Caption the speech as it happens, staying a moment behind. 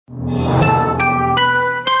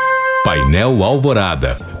Painel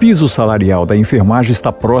Alvorada. Piso salarial da enfermagem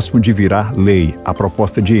está próximo de virar lei. A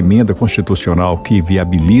proposta de emenda constitucional que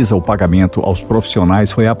viabiliza o pagamento aos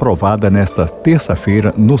profissionais foi aprovada nesta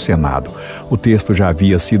terça-feira no Senado. O texto já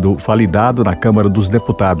havia sido validado na Câmara dos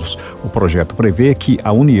Deputados. O projeto prevê que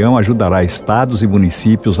a União ajudará estados e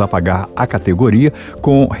municípios a pagar a categoria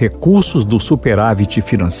com recursos do superávit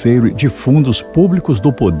financeiro de fundos públicos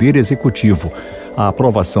do Poder Executivo. A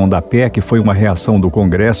aprovação da PEC foi uma reação do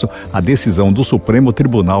Congresso à decisão do Supremo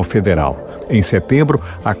Tribunal Federal. Em setembro,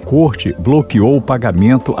 a Corte bloqueou o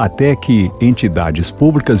pagamento até que entidades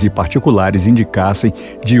públicas e particulares indicassem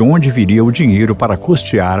de onde viria o dinheiro para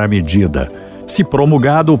custear a medida. Se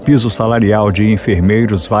promulgado, o piso salarial de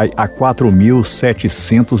enfermeiros vai a R$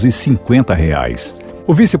 4.750.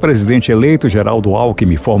 O vice-presidente eleito, Geraldo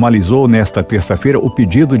Alckmin, formalizou nesta terça-feira o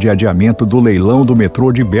pedido de adiamento do leilão do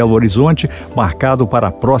metrô de Belo Horizonte, marcado para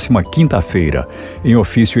a próxima quinta-feira. Em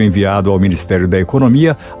ofício enviado ao Ministério da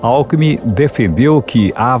Economia, Alckmin defendeu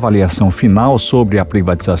que a avaliação final sobre a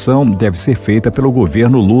privatização deve ser feita pelo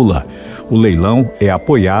governo Lula. O leilão é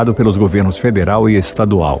apoiado pelos governos federal e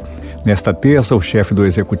estadual. Nesta terça, o chefe do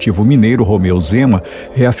Executivo mineiro, Romeu Zema,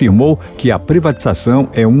 reafirmou que a privatização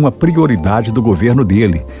é uma prioridade do governo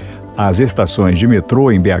dele. As estações de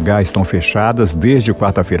metrô em BH estão fechadas desde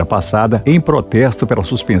quarta-feira passada em protesto pela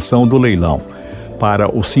suspensão do leilão. Para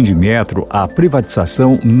o Sindimetro, a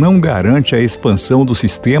privatização não garante a expansão do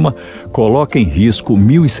sistema, coloca em risco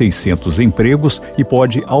 1.600 empregos e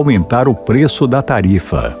pode aumentar o preço da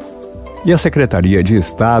tarifa. E a Secretaria de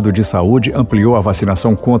Estado de Saúde ampliou a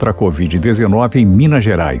vacinação contra a Covid-19 em Minas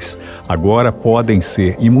Gerais. Agora podem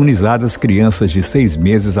ser imunizadas crianças de 6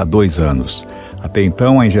 meses a 2 anos. Até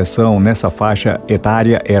então, a injeção nessa faixa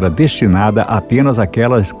etária era destinada apenas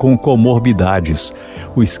àquelas com comorbidades.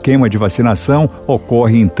 O esquema de vacinação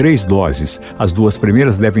ocorre em 3 doses. As 2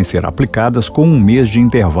 primeiras devem ser aplicadas com 1 mês de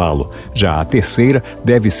intervalo. Já a terceira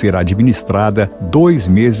deve ser administrada 2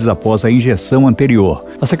 meses após a injeção anterior.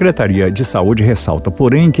 A Secretaria de Saúde ressalta,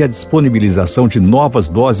 porém, que a disponibilização de novas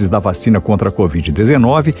doses da vacina contra a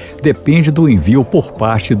Covid-19 depende do envio por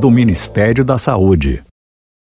parte do Ministério da Saúde.